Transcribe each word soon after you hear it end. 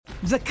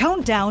The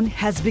countdown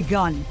has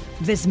begun.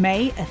 This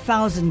May,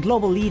 1,000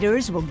 global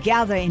leaders will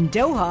gather in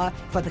Doha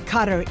for the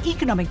Qatar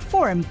Economic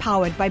Forum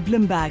powered by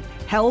Bloomberg,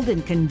 held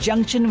in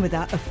conjunction with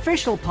our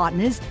official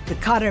partners, the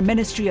Qatar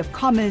Ministry of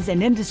Commerce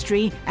and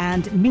Industry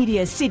and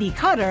Media City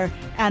Qatar,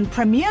 and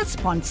premier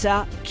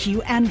sponsor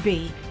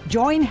QNB.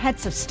 Join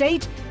heads of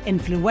state,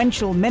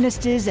 influential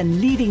ministers,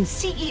 and leading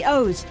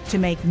CEOs to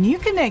make new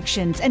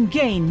connections and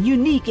gain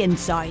unique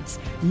insights.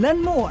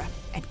 Learn more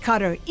at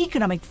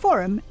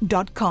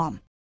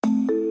QatarEconomicForum.com.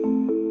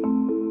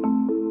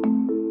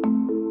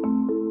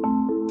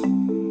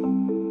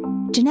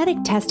 Genetic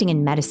testing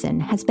in medicine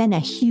has been a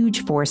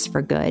huge force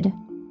for good.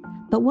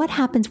 But what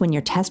happens when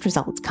your test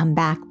results come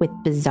back with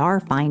bizarre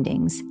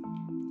findings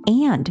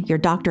and your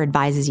doctor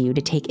advises you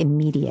to take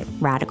immediate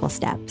radical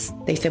steps?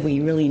 They said, we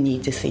really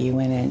need to see you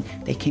in, and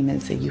they came in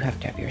and said, you have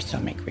to have your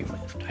stomach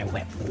removed. I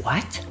went,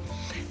 what?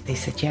 They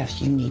said,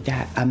 yes, you need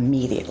that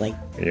immediately.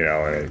 And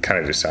it kind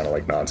of just sounded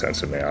like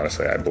nonsense to me,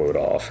 honestly. I blew it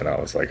off, and I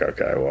was like,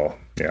 okay, well,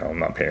 I'm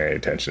not paying any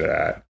attention to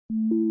that.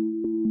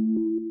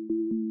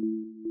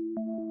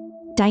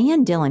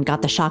 Diane Dillon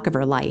got the shock of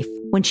her life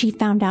when she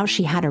found out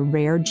she had a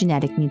rare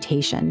genetic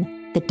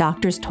mutation that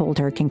doctors told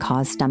her can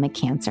cause stomach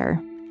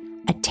cancer,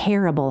 a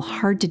terrible,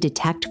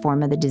 hard-to-detect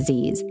form of the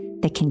disease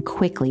that can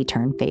quickly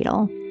turn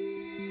fatal.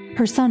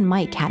 Her son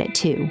Mike had it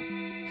too.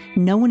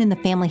 No one in the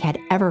family had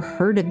ever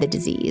heard of the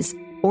disease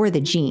or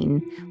the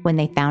gene when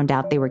they found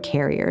out they were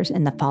carriers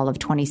in the fall of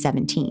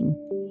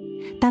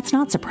 2017. That's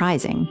not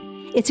surprising.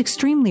 It's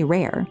extremely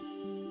rare.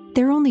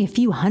 There are only a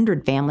few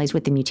hundred families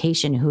with the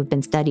mutation who have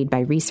been studied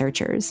by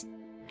researchers.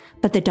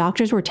 But the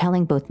doctors were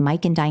telling both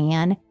Mike and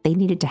Diane they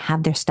needed to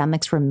have their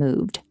stomachs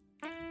removed.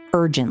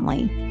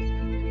 Urgently.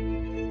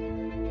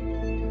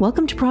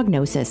 Welcome to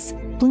Prognosis,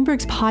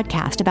 Bloomberg's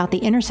podcast about the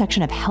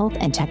intersection of health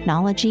and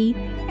technology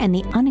and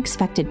the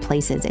unexpected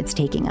places it's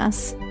taking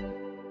us.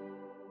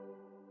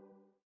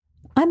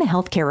 I'm a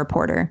healthcare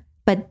reporter,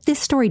 but this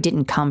story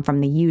didn't come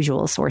from the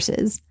usual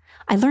sources.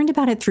 I learned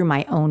about it through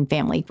my own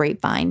family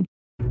grapevine.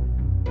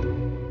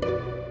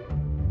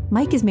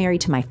 Mike is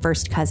married to my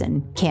first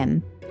cousin,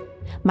 Kim.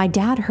 My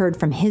dad heard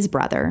from his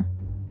brother,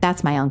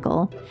 that's my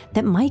uncle,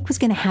 that Mike was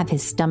going to have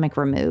his stomach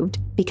removed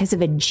because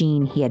of a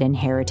gene he had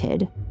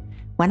inherited.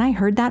 When I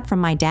heard that from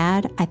my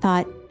dad, I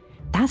thought,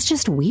 that's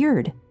just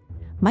weird.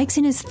 Mike's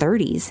in his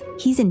 30s.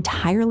 He's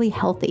entirely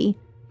healthy.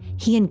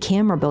 He and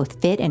Kim are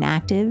both fit and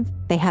active.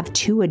 They have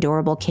 2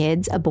 adorable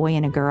kids, a boy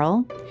and a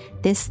girl.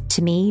 This,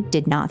 to me,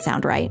 did not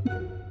sound right.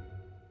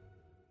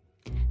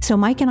 So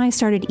Mike and I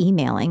started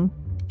emailing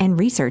and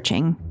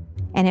researching.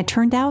 And it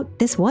turned out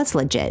this was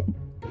legit,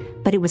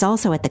 but it was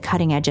also at the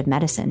cutting edge of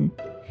medicine,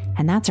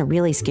 and that's a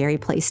really scary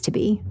place to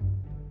be.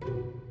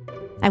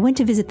 I went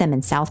to visit them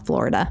in South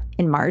Florida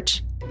in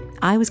March.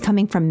 I was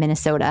coming from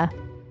Minnesota,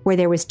 where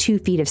there was 2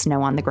 feet of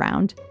snow on the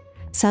ground.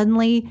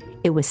 Suddenly,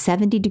 it was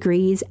 70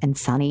 degrees and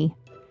sunny.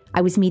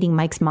 I was meeting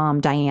Mike's mom,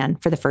 Diane,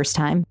 for the first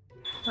time.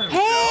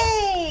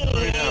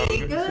 Hey!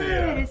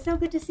 Good. It's so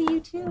good to see you,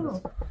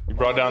 too. You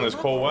brought down this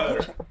cold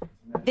weather.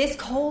 This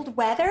cold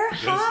weather?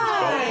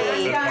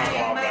 Hi.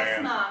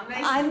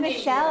 I'm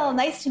Michelle.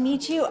 Nice to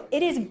meet you.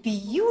 It is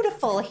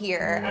beautiful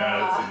here.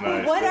 Yeah, this is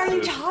nice. What are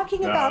you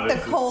talking about, the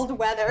cold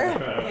weather?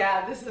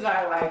 Yeah, this is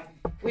our life.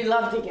 We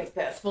love to get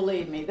this,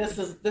 believe me. This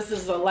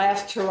is the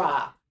last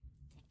hurrah.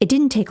 It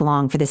didn't take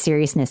long for the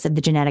seriousness of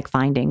the genetic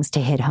findings to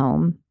hit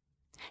home.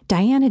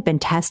 Diane had been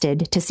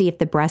tested to see if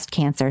the breast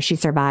cancer she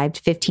survived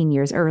 15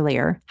 years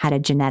earlier had a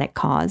genetic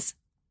cause.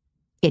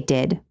 It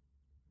did.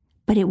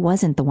 But it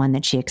wasn't the one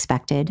that she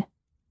expected.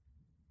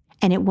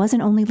 And it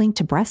wasn't only linked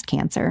to breast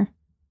cancer.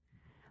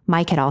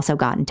 Mike had also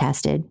gotten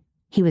tested.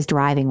 He was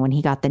driving when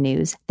he got the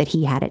news that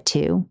he had it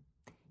too.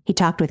 He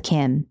talked with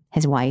Kim,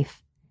 his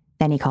wife.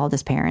 Then he called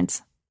his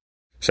parents.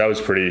 So that was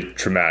pretty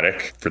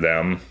traumatic for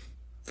them,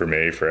 for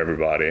me, for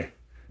everybody.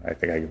 I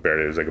think I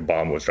compared it as like a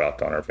bomb was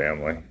dropped on our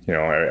family.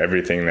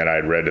 Everything that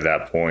I'd read to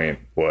that point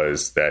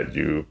was that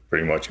you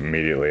pretty much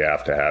immediately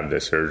have to have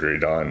this surgery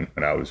done.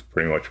 And I was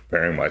pretty much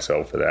preparing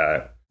myself for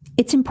that.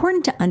 It's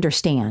important to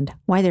understand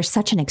why there's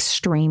such an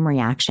extreme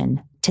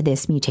reaction to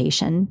this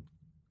mutation.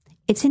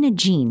 It's in a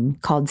gene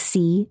called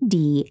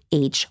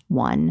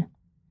CDH1.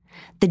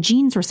 The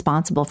gene's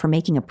responsible for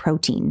making a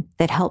protein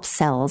that helps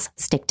cells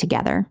stick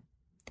together.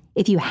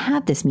 If you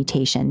have this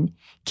mutation,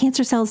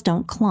 cancer cells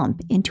don't clump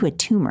into a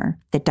tumor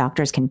that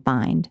doctors can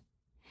find.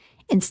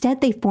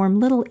 Instead, they form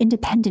little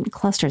independent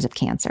clusters of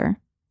cancer.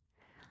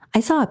 I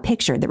saw a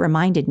picture that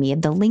reminded me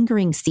of the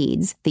lingering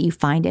seeds that you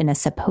find in a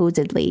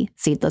supposedly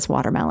seedless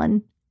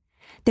watermelon.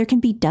 There can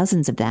be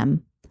dozens of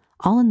them,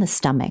 all in the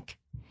stomach.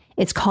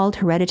 It's called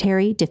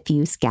hereditary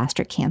diffuse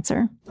gastric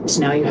cancer.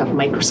 So now you have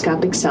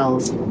microscopic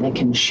cells that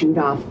can shoot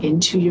off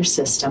into your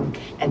system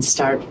and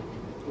start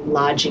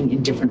lodging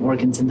in different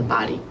organs in the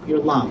body. Your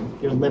lung,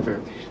 your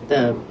liver,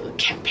 the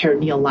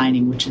peritoneal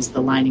lining, which is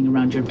the lining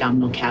around your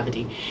abdominal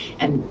cavity.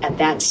 And at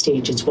that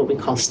stage, it's what we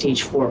call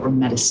stage 4 or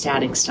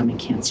metastatic stomach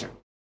cancer.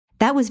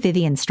 That was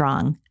Vivian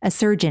Strong, a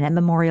surgeon at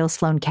Memorial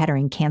Sloan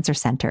Kettering Cancer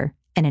Center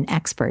and an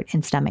expert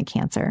in stomach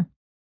cancer.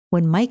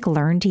 When Mike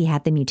learned he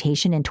had the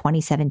mutation in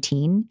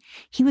 2017,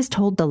 he was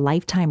told the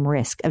lifetime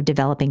risk of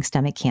developing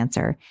stomach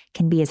cancer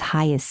can be as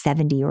high as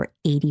 70 or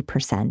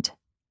 80%.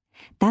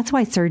 That's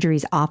why surgery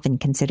is often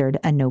considered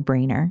a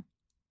no-brainer.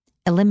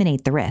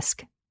 Eliminate the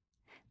risk.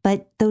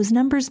 But those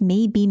numbers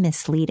may be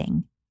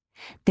misleading.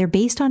 They're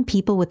based on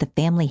people with a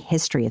family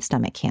history of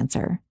stomach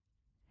cancer.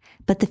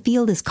 But the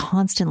field is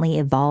constantly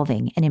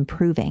evolving and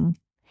improving.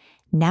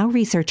 Now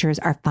researchers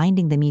are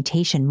finding the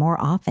mutation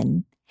more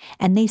often,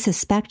 and they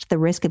suspect the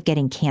risk of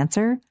getting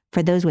cancer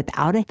for those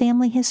without a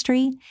family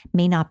history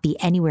may not be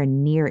anywhere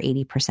near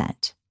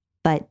 80%,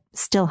 but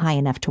still high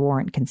enough to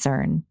warrant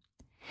concern.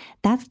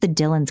 That's the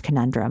Dillon's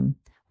conundrum.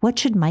 What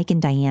should Mike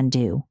and Diane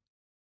do?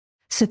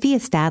 Sophia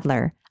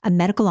Stadler, a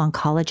medical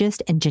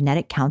oncologist and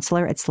genetic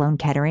counselor at Sloan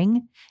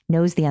Kettering,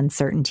 knows the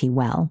uncertainty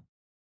well.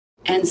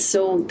 And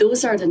so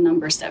those are the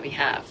numbers that we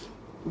have.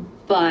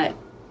 But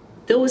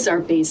those are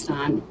based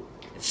on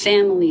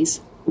families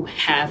who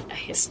have a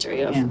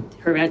history of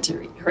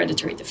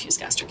hereditary diffuse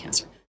gastric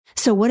cancer.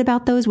 So what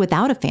about those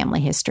without a family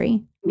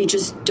history? We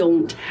just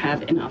don't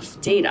have enough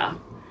data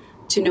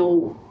to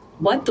know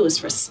what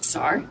those risks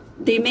are.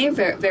 They may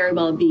very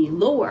well be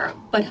lower,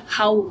 but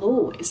how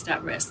low is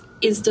that risk?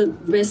 Is the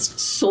risk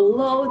so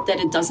low that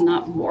it does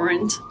not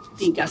warrant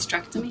the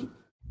gastrectomy?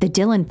 The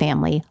Dillon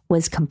family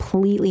was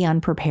completely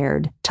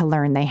unprepared to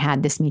learn they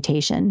had this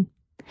mutation.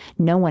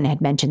 No one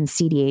had mentioned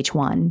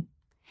CDH1.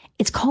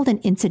 It's called an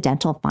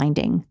incidental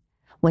finding,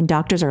 when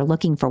doctors are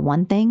looking for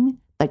one thing,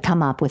 but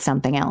come up with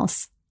something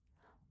else.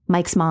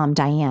 Mike's mom,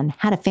 Diane,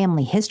 had a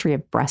family history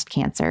of breast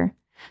cancer,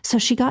 so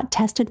she got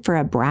tested for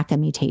a BRCA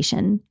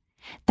mutation.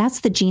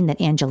 That's the gene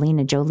that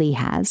Angelina Jolie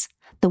has,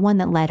 the one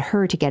that led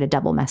her to get a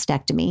double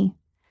mastectomy.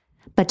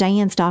 But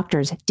Diane's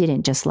doctors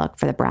didn't just look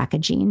for the BRCA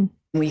gene.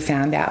 We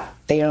found out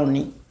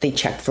they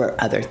checked for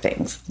other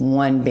things,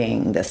 one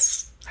being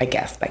this, I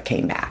guess, that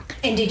came back.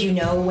 And did you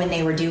know when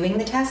they were doing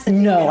the test?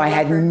 No, I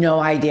had no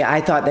idea.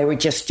 I thought they were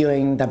just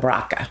doing the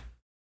BRCA.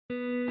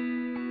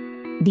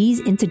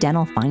 These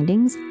incidental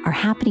findings are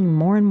happening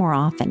more and more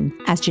often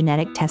as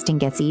genetic testing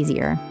gets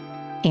easier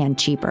and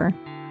cheaper.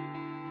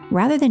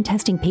 Rather than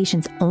testing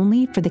patients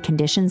only for the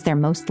conditions they're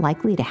most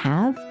likely to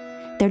have,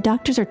 their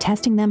doctors are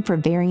testing them for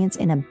variants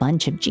in a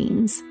bunch of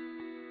genes.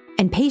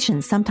 And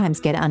patients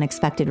sometimes get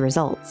unexpected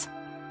results,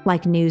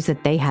 like news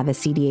that they have a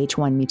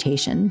CDH1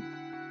 mutation.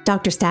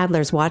 Dr.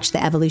 Stadler's watched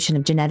the evolution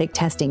of genetic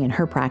testing in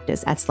her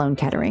practice at Sloan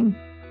Kettering.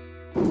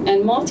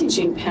 And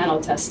multi-gene panel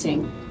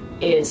testing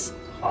is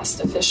cost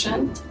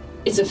efficient.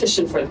 It's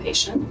efficient for the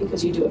patient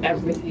because you do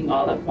everything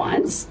all at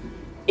once.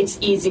 It's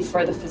easy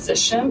for the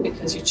physician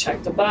because you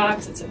check the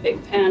box, it's a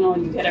big panel,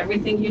 you get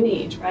everything you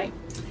need, right?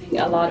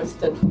 A lot of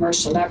the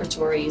commercial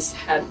laboratories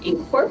have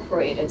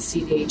incorporated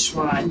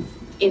CDH1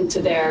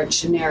 into their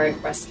generic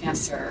breast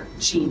cancer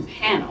gene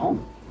panel,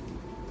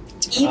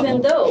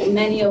 even though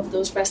many of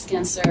those breast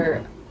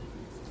cancer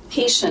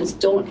patients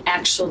don't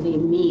actually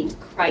meet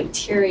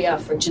criteria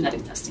for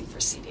genetic testing for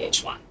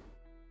CDH1.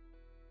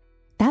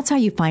 That's how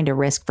you find a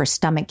risk for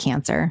stomach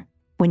cancer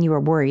when you are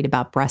worried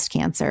about breast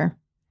cancer.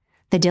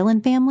 The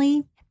Dillon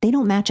family, they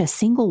don't match a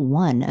single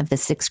one of the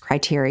 6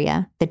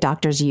 criteria that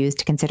doctors use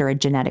to consider a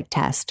genetic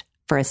test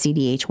for a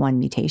CDH1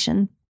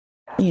 mutation.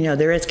 You know,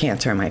 there is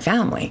cancer in my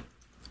family,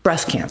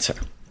 breast cancer.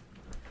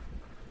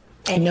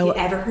 And have you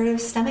ever heard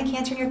of stomach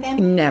cancer in your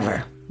family?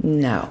 Never.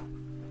 No,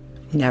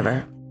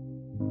 never.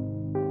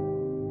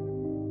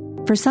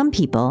 For some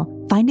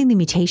people, finding the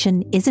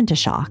mutation isn't a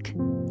shock.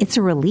 It's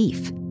a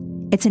relief.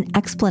 It's an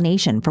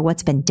explanation for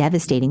what's been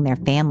devastating their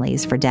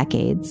families for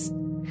decades.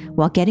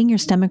 While getting your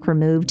stomach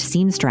removed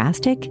seems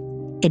drastic,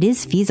 it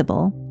is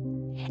feasible.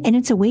 And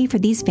it's a way for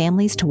these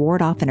families to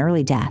ward off an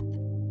early death,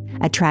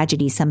 a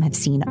tragedy some have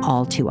seen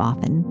all too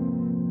often.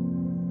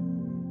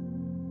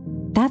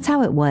 That's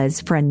how it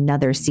was for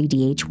another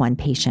CDH1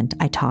 patient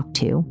I talked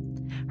to.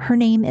 Her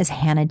name is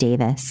Hannah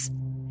Davis.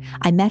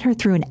 I met her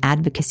through an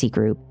advocacy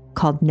group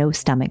called No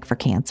Stomach for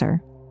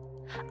Cancer.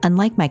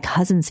 Unlike my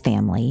cousin's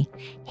family,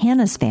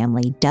 Hannah's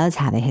family does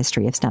have a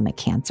history of stomach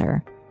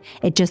cancer.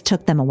 It just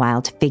took them a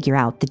while to figure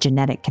out the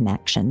genetic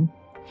connection.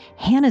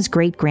 Hannah's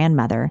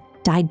great-grandmother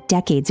died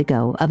decades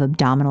ago of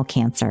abdominal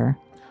cancer.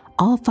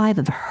 All 5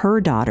 of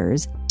her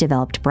daughters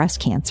developed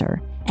breast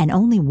cancer, and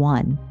only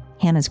one,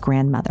 Hannah's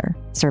grandmother,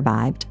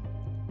 survived.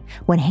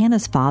 When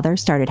Hannah's father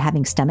started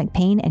having stomach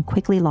pain and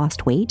quickly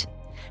lost weight,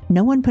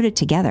 no one put it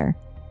together.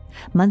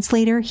 Months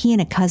later, he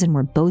and a cousin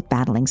were both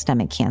battling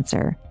stomach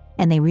cancer,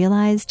 and they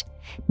realized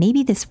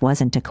maybe this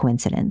wasn't a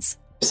coincidence.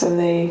 So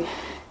they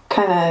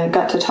kind of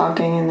got to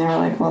talking, and they were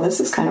like, well, this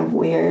is kind of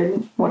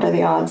weird. What are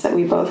the odds that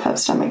we both have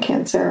stomach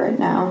cancer right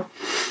now?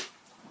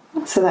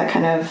 So that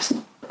kind of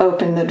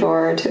opened the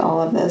door to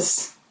all of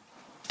this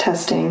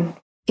testing.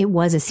 It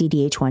was a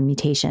CDH1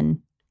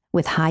 mutation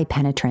with high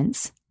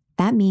penetrance.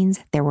 That means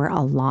there were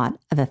a lot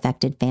of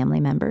affected family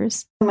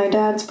members. My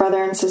dad's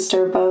brother and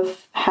sister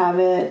both have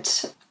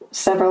it.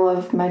 Several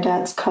of my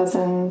dad's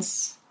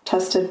cousins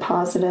tested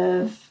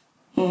positive,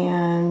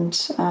 and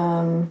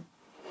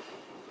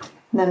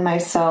then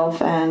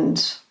myself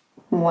and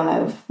one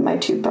of my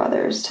two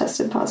brothers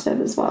tested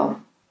positive as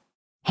well.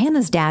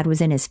 Hannah's dad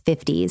was in his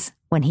 50s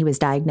when he was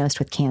diagnosed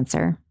with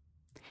cancer.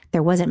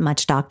 There wasn't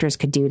much doctors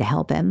could do to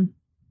help him.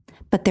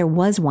 But there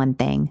was one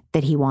thing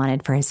that he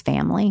wanted for his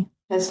family.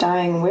 His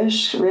dying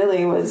wish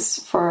really was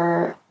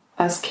for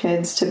us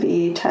kids to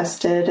be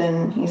tested.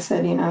 And he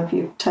said, if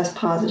you test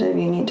positive,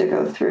 you need to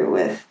go through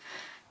with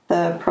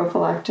the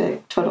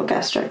prophylactic total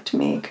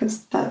gastrectomy,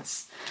 because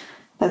that's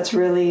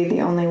really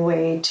the only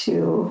way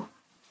to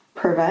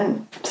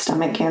prevent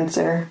stomach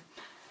cancer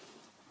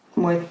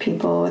with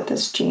people with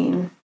this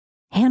gene.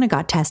 Hannah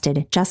got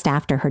tested just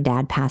after her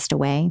dad passed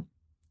away.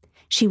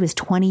 She was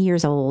 20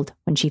 years old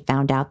when she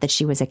found out that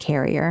she was a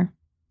carrier,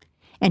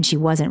 and she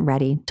wasn't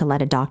ready to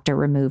let a doctor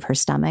remove her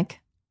stomach.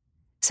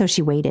 So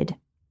she waited,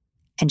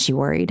 and she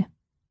worried.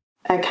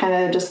 I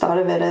kind of just thought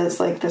of it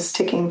as like this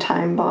ticking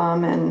time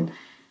bomb in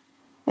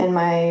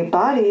my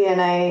body,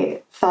 and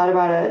I thought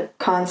about it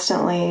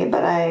constantly,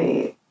 but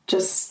I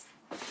just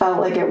felt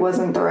like it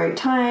wasn't the right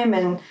time.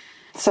 And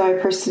so I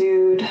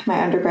pursued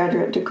my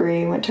undergraduate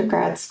degree, went to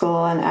grad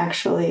school, and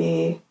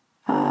actually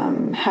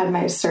had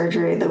my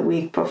surgery the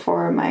week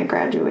before my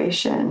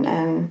graduation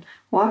and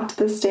walked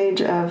the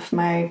stage of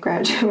my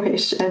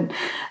graduation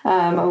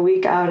a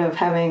week out of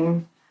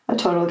having a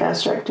total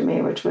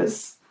gastrectomy, which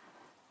was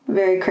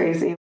very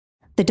crazy.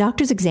 The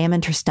doctors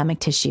examined her stomach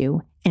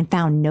tissue and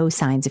found no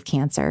signs of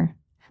cancer,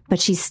 but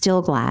she's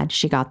still glad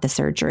she got the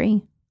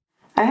surgery.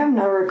 I have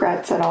no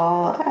regrets at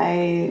all.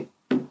 I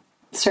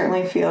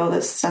certainly feel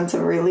this sense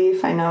of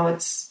relief. I know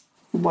it's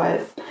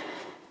what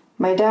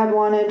my dad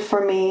wanted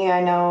for me.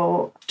 I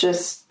know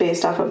just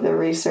based off of the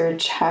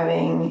research,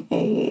 having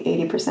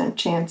a 80%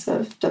 chance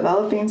of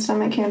developing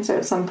stomach cancer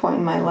at some point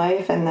in my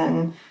life. And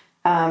then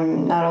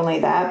not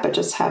only that, but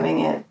just having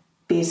it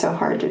be so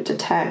hard to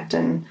detect.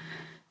 And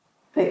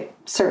it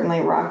certainly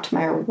rocked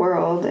my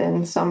world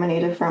in so many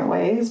different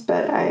ways,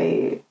 but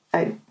I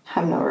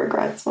have no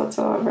regrets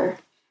whatsoever.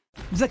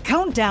 The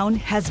countdown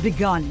has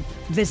begun.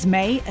 This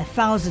May,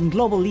 1,000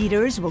 global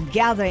leaders will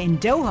gather in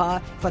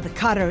Doha for the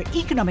Qatar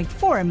Economic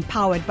Forum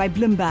powered by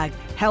Bloomberg,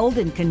 held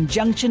in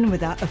conjunction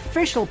with our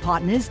official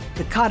partners,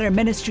 the Qatar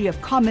Ministry of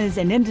Commerce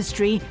and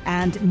Industry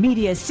and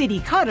Media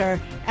City Qatar,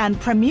 and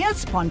premier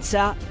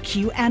sponsor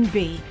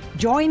QNB.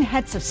 Join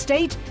heads of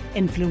state,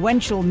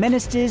 influential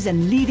ministers,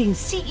 and leading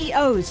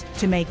CEOs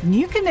to make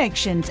new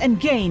connections and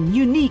gain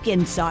unique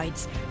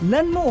insights.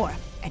 Learn more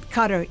at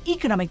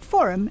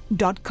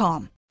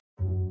QatarEconomicForum.com.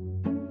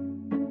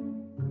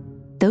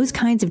 Those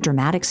kinds of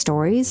dramatic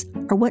stories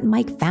are what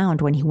Mike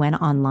found when he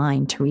went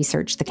online to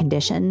research the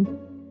condition.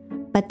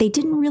 But they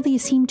didn't really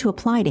seem to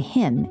apply to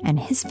him and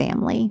his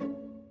family.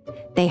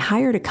 They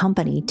hired a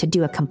company to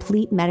do a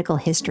complete medical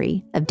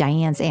history of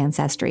Diane's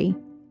ancestry,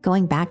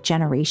 going back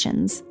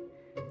generations.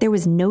 There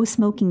was no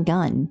smoking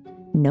gun,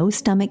 no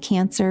stomach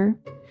cancer,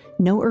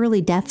 no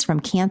early deaths from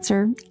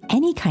cancer,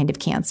 any kind of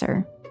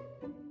cancer.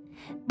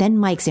 Then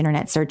Mike's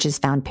internet searches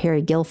found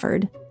Perry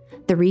Guilford,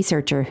 the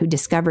researcher who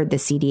discovered the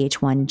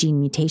CDH1 gene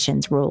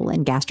mutation's role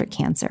in gastric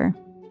cancer.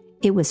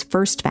 It was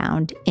first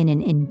found in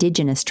an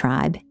indigenous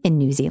tribe in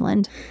New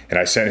Zealand. And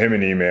I sent him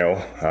an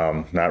email,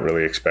 not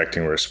really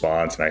expecting a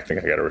response, and I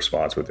think I got a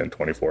response within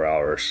 24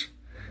 hours.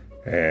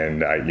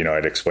 And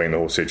I'd explained the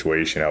whole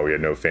situation, how we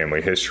had no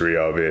family history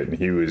of it, and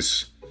he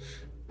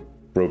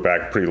wrote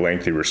back a pretty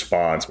lengthy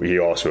response. But he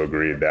also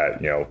agreed that,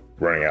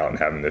 running out and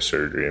having this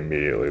surgery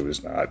immediately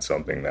was not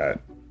something that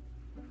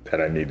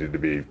I needed to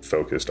be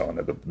focused on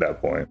at that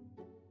point.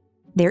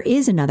 There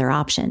is another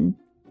option.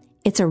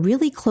 It's a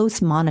really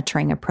close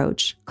monitoring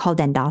approach called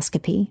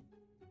endoscopy.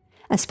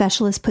 A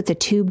specialist puts a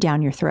tube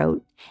down your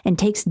throat and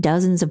takes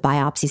dozens of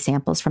biopsy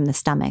samples from the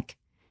stomach,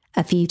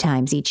 a few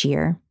times each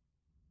year.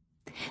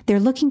 They're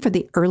looking for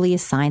the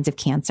earliest signs of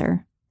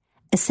cancer,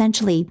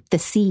 essentially the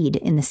seed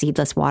in the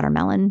seedless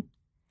watermelon.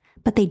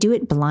 But they do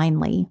it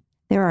blindly.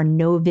 There are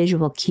no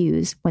visual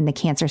cues when the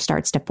cancer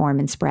starts to form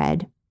and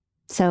spread.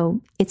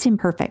 So it's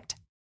imperfect.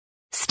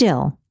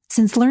 Still,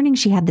 since learning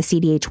she had the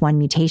CDH1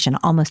 mutation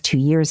almost 2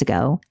 years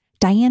ago,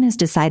 Diane has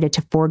decided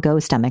to forego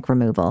stomach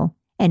removal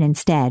and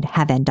instead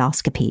have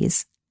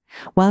endoscopies.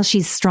 While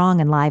she's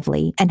strong and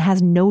lively and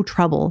has no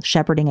trouble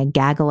shepherding a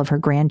gaggle of her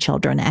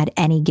grandchildren at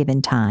any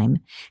given time,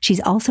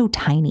 she's also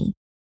tiny.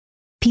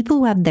 People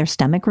who have their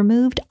stomach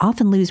removed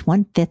often lose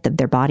 1/5 of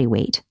their body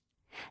weight.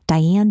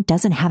 Diane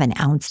doesn't have an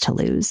ounce to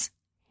lose.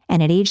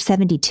 And at age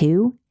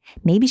 72,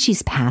 maybe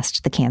she's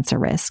past the cancer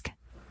risk.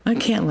 I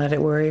can't let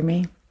it worry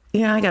me.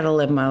 I got to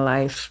live my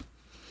life.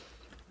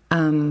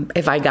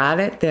 If I got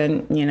it,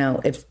 then,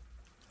 if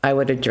I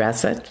would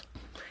address it.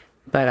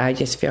 But I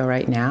just feel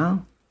right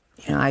now,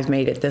 I've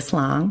made it this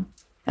long.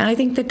 And I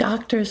think the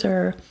doctors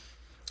are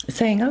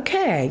saying,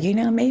 okay,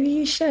 maybe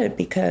you should,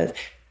 because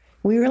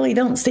we really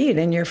don't see it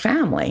in your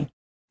family.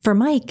 For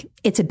Mike,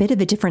 it's a bit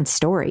of a different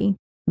story.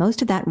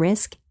 Most of that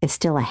risk is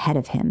still ahead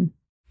of him.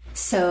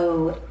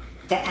 So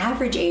the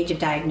average age of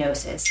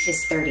diagnosis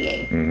is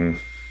 38. Mm-hmm.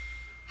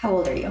 How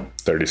old are you?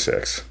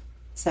 36.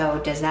 So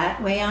does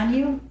that weigh on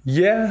you?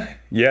 Yeah,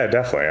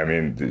 definitely. I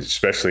mean,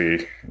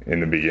 especially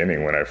in the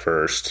beginning when I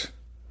first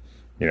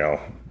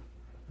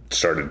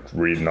started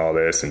reading all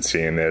this and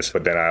seeing this.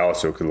 But then I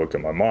also could look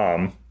at my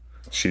mom.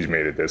 She's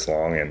made it this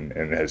long and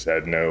has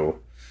had no,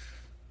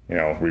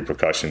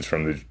 repercussions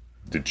from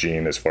the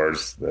gene as far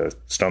as the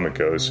stomach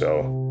goes.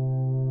 So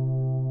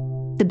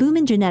the boom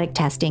in genetic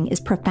testing is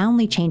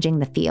profoundly changing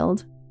the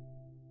field.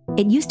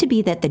 It used to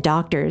be that the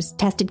doctors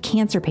tested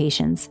cancer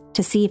patients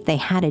to see if they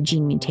had a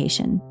gene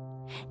mutation.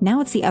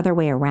 Now it's the other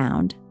way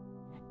around.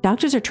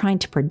 Doctors are trying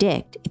to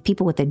predict if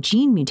people with a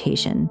gene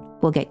mutation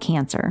will get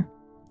cancer.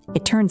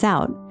 It turns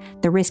out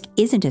the risk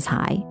isn't as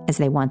high as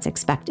they once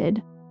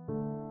expected.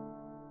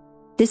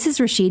 This is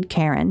Rashid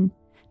Karen,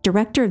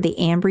 director of the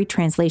Ambry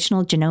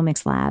Translational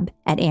Genomics Lab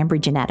at Ambry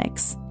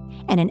Genetics,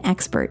 and an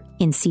expert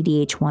in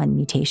CDH1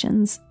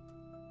 mutations.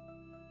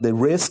 The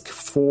risk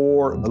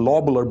for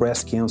lobular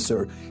breast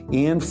cancer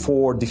and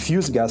for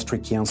diffuse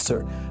gastric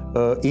cancer,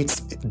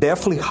 it's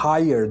definitely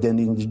higher than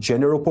in the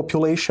general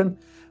population,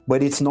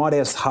 but it's not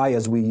as high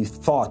as we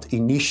thought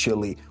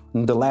initially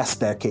in the last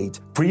decade.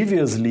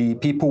 Previously,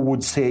 people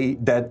would say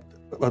that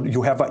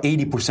you have an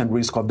 80%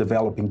 risk of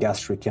developing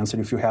gastric cancer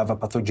if you have a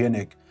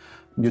pathogenic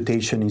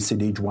mutation in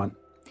CDH1.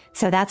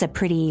 So that's a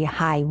pretty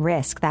high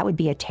risk. That would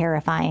be a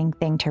terrifying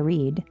thing to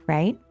read,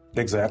 right?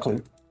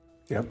 Exactly.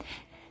 Yep.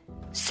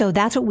 So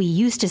that's what we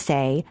used to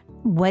say.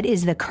 What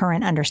is the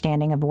current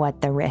understanding of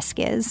what the risk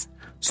is?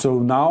 So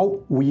now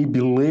we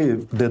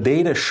believe the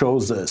data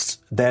shows us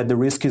that the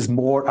risk is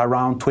more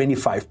around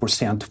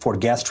 25% for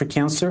gastric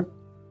cancer.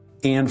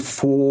 And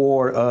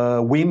for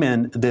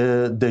women,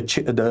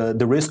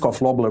 the risk of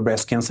lobular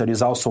breast cancer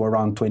is also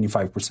around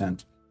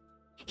 25%.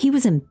 He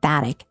was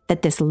emphatic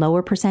that this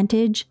lower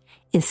percentage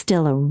is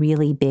still a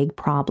really big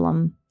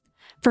problem.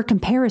 For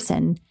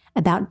comparison,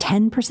 about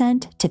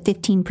 10% to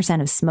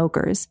 15% of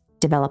smokers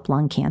develop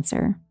lung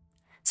cancer.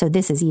 So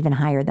this is even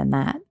higher than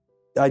that.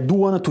 I do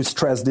want to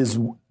stress this.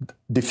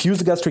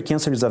 Diffuse gastric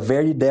cancer is a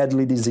very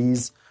deadly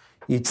disease.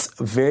 It's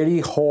very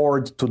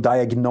hard to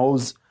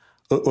diagnose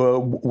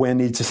when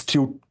it's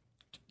still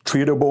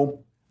treatable.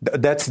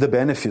 That's the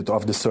benefit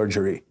of the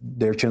surgery.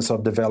 Their chance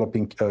of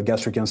developing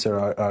gastric cancer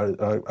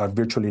are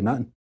virtually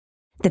none.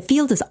 The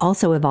field is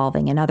also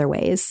evolving in other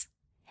ways.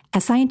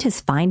 As scientists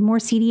find more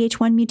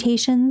CDH1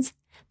 mutations,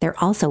 they're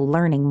also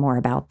learning more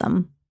about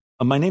them.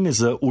 My name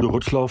is Udo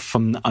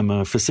Rüttloff. I'm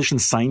a physician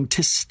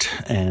scientist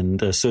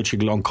and a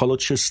surgical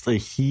oncologist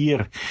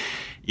here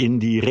in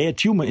the Rare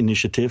Tumor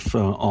Initiative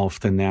of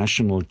the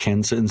National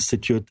Cancer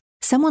Institute.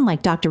 Someone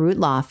like Dr.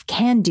 Rüttloff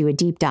can do a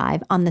deep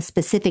dive on the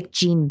specific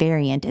gene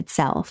variant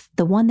itself,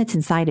 the one that's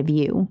inside of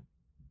you.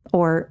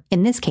 Or,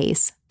 in this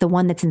case, the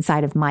one that's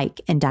inside of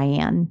Mike and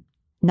Diane.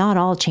 Not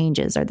all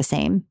changes are the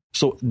same.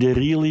 So they're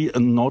really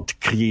not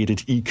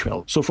created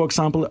equal. So, for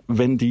example,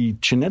 when the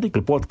genetic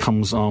report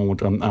comes out,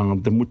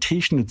 the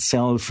mutation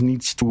itself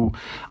needs to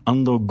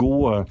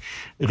undergo a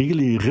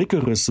really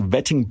rigorous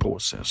vetting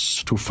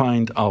process to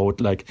find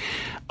out,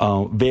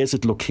 where is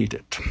it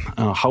located?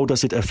 How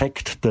does it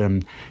affect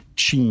the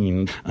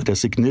gene? There are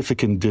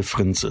significant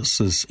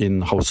differences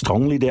in how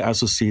strongly they're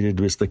associated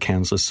with the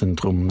cancer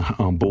syndrome,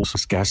 both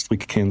with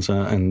gastric cancer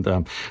and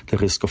the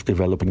risk of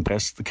developing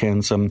breast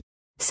cancer.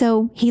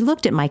 So he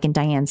looked at Mike and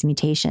Diane's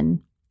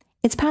mutation.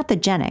 It's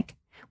pathogenic,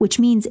 which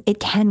means it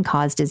can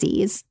cause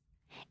disease.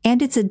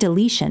 And it's a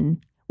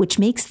deletion, which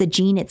makes the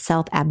gene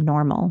itself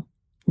abnormal,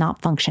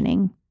 not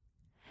functioning.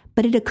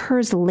 But it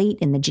occurs late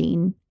in the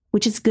gene,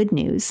 which is good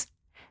news.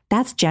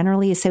 That's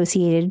generally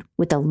associated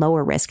with a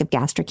lower risk of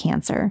gastric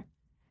cancer.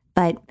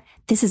 But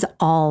this is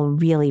all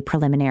really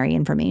preliminary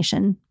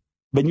information.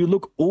 When you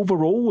look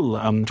overall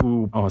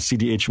to our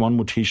CDH1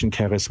 mutation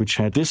carriers, which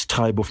had this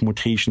type of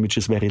mutation, which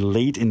is very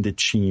late in the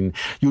gene,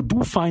 you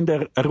do find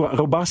a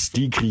robust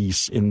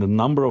decrease in the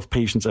number of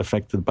patients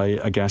affected by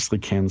a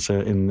gastric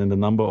cancer, in the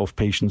number of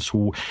patients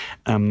who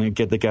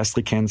get the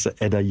gastric cancer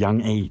at a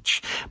young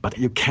age. But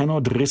you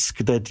cannot risk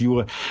that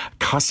your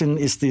cousin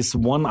is this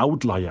one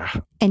outlier.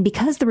 And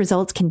because the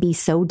results can be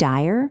so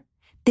dire,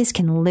 this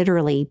can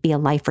literally be a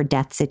life or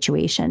death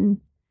situation.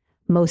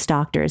 Most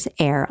doctors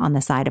err on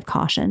the side of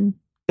caution.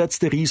 That's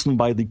the reason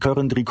why the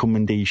current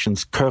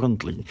recommendations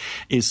currently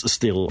is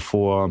still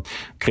for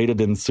greater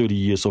than 30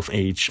 years of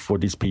age for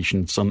these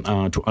patients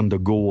to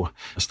undergo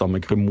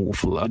stomach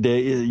removal.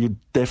 You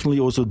definitely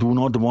also do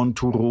not want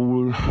to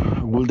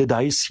roll the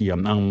dice here.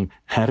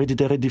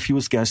 Hereditary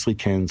diffuse gastric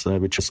cancer,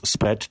 which is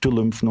spread to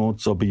lymph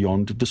nodes or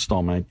beyond the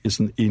stomach, is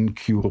an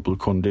incurable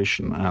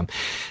condition.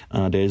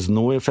 There is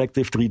no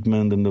effective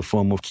treatment in the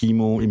form of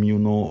chemo,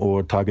 immuno,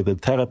 or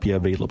targeted therapy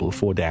available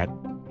for that.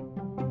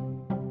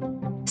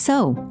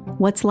 So,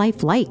 what's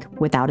life like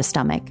without a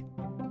stomach?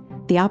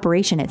 The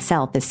operation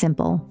itself is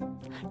simple.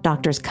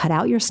 Doctors cut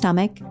out your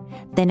stomach,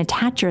 then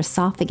attach your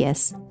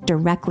esophagus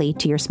directly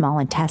to your small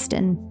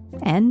intestine,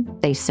 and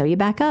they sew you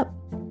back up.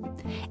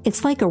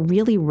 It's like a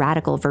really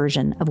radical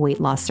version of weight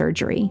loss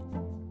surgery.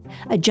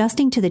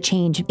 Adjusting to the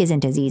change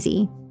isn't as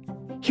easy.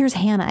 Here's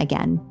Hannah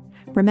again.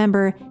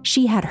 Remember,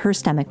 she had her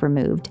stomach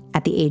removed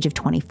at the age of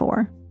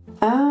 24.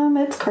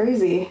 It's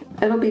crazy.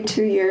 It'll be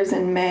 2 years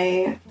in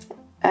May.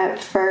 At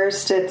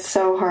first, it's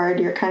so hard.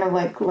 You're kind of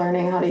like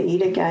learning how to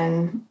eat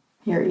again.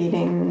 You're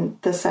eating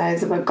the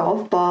size of a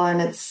golf ball,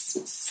 and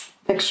it's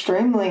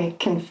extremely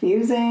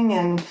confusing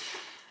and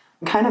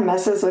kind of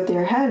messes with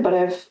your head.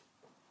 But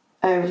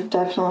I've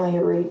definitely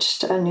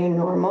reached a new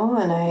normal,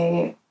 and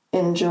I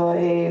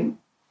enjoy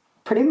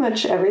pretty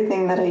much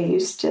everything that I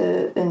used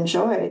to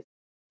enjoy.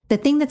 The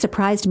thing that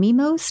surprised me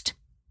most?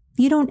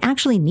 You don't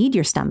actually need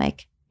your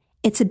stomach.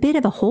 It's a bit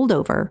of a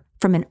holdover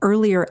from an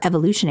earlier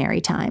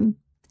evolutionary time,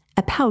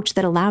 a pouch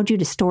that allowed you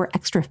to store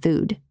extra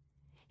food.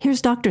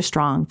 Here's Dr.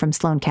 Strong from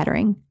Sloan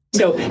Kettering.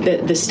 So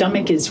the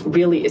stomach is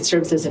really, it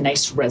serves as a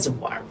nice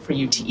reservoir for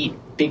you to eat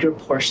bigger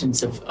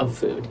portions of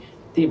food.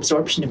 The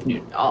absorption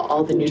of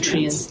all the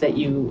nutrients that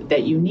you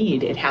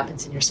need, it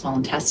happens in your small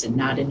intestine,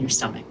 not in your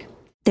stomach.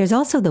 There's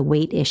also the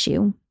weight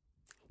issue.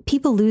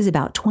 People lose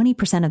about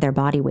 20% of their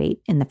body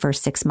weight in the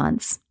first 6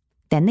 months.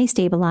 Then they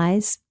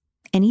stabilize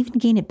and even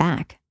gain it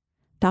back.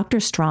 Dr.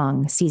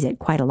 Strong sees it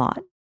quite a lot.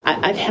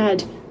 I've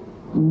had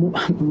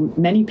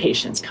many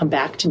patients come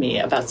back to me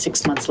about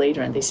 6 months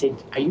later and they say,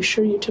 "Are you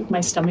sure you took my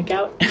stomach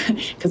out?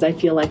 Because I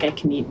feel like I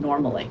can eat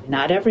normally."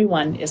 Not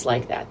everyone is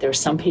like that. There are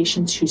some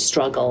patients who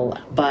struggle,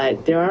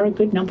 but there are a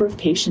good number of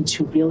patients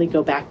who really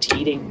go back to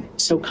eating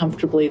so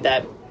comfortably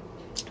that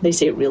they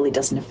say it really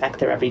doesn't affect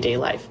their everyday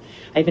life.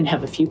 I even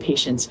have a few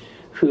patients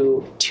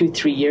who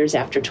 2-3 years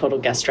after total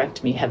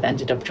gastrectomy have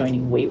ended up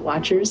joining Weight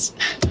Watchers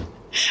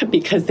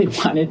because they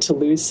wanted to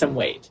lose some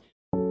weight.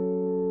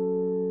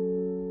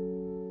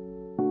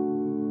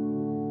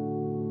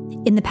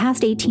 In the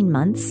past 18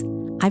 months,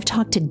 I've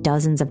talked to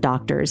dozens of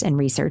doctors and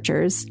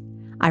researchers.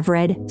 I've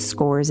read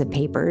scores of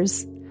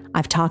papers.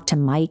 I've talked to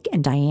Mike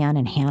and Diane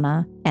and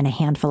Hannah and a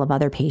handful of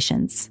other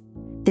patients.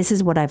 This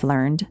is what I've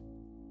learned.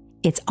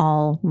 It's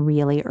all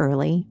really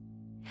early.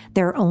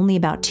 There are only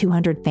about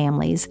 200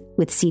 families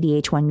with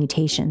CDH1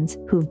 mutations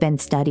who've been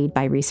studied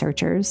by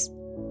researchers.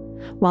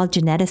 While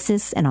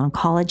geneticists and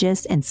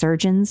oncologists and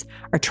surgeons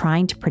are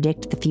trying to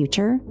predict the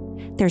future,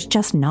 there's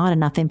just not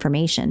enough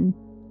information.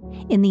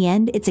 In the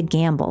end, it's a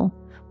gamble,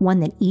 one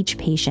that each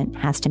patient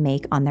has to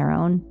make on their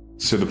own.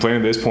 So the plan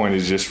at this point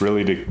is just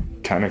really to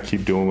kind of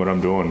keep doing what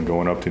I'm doing,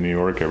 going up to New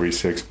York every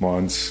 6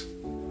 months,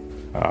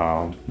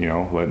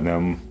 letting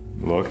them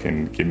look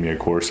and give me a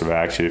course of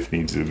action if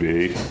needs to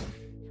be.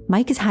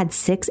 Mike has had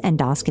 6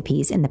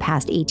 endoscopies in the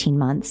past 18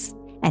 months,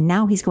 and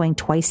now he's going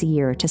twice a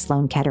year to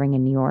Sloan Kettering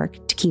in New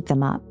York to keep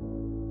them up.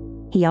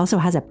 He also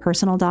has a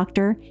personal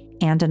doctor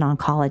and an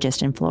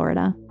oncologist in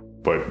Florida.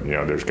 But,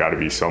 there's got to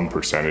be some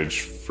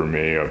percentage for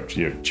me of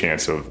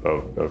chance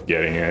of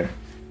getting it.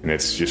 And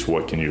it's just,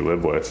 what can you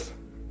live with?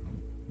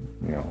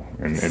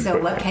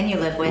 What can you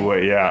live with?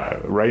 Well, yeah,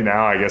 right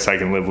now, I guess I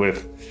can live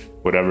with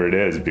whatever it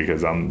is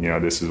because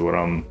this is what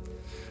I'm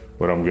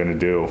going to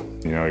do,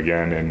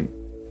 again. And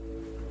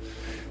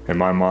in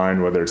my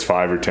mind, whether it's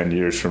 5 or 10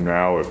 years from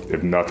now,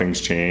 if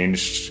nothing's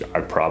changed,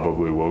 I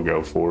probably will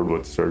go forward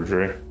with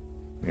surgery.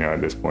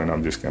 At this point,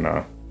 I'm just going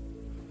to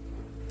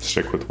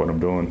stick with what I'm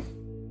doing.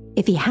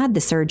 If he had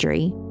the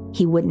surgery,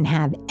 he wouldn't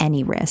have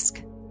any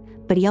risk,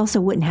 but he also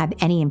wouldn't have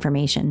any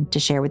information to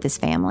share with his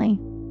family.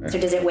 So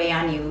does it weigh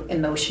on you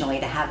emotionally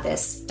to have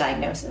this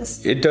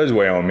diagnosis? It does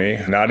weigh on me,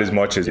 not as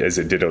much as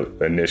it did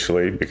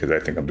initially, because I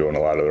think I'm doing a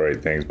lot of the right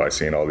things by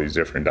seeing all these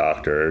different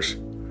doctors.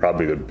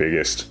 Probably the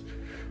biggest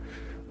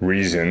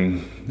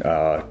reason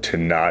to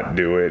not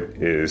do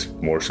it is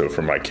more so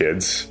for my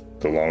kids.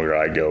 The longer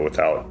I go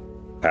without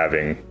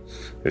having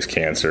this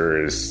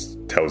cancer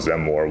tells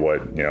them more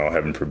what,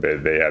 heaven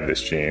forbid they have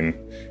this gene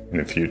in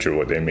the future,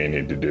 what they may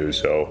need to do.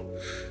 So,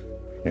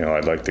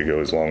 I'd like to go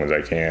as long as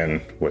I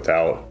can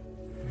without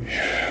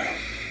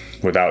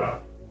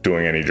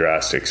doing any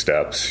drastic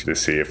steps to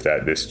see if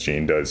this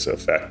gene does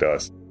affect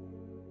us.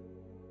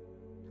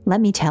 Let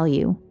me tell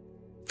you,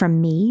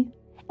 from me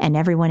and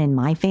everyone in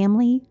my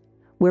family,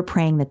 we're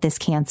praying that this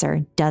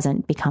cancer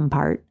doesn't become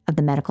part of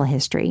the medical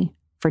history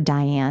for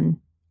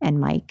Diane and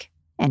Mike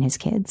and his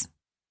kids.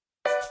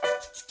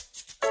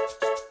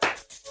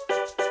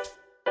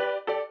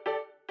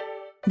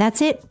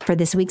 That's it for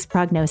this week's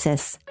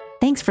Prognosis.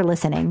 Thanks for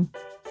listening.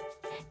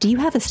 Do you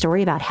have a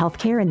story about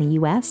healthcare in the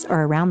U.S.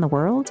 or around the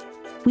world?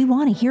 We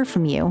want to hear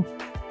from you.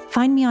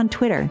 Find me on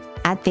Twitter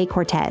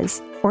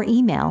 @FayeCortez or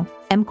email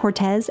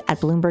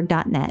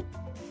mcortez@bloomberg.net.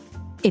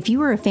 If you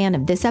were a fan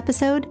of this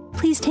episode,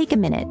 please take a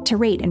minute to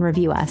rate and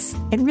review us.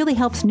 It really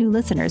helps new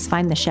listeners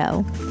find the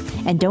show.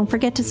 And don't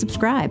forget to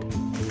subscribe.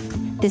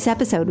 This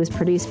episode was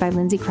produced by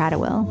Lindsay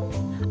Cradwell.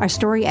 Our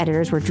story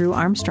editors were Drew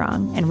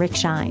Armstrong and Rick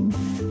Shine.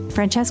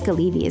 Francesca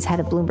Levy is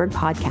head of Bloomberg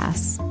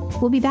Podcasts.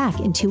 We'll be back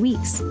in 2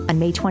 weeks on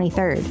May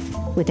 23rd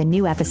with a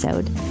new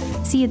episode.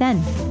 See you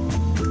then.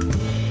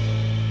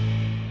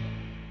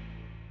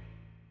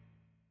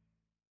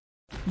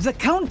 The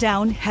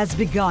countdown has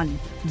begun.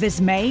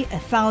 This May,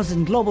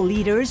 1,000 global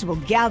leaders will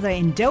gather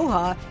in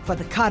Doha for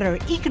the Qatar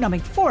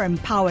Economic Forum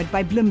powered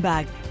by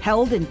Bloomberg,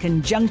 held in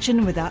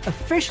conjunction with our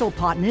official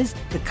partners,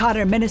 the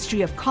Qatar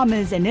Ministry of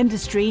Commerce and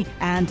Industry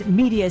and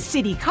Media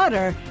City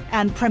Qatar,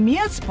 and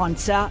premier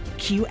sponsor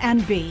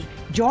QNB.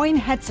 Join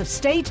heads of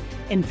state,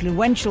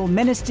 influential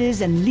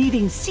ministers, and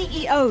leading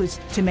CEOs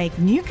to make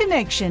new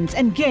connections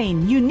and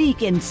gain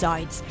unique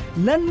insights.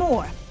 Learn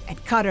more at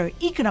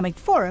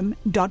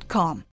QatarEconomicForum.com.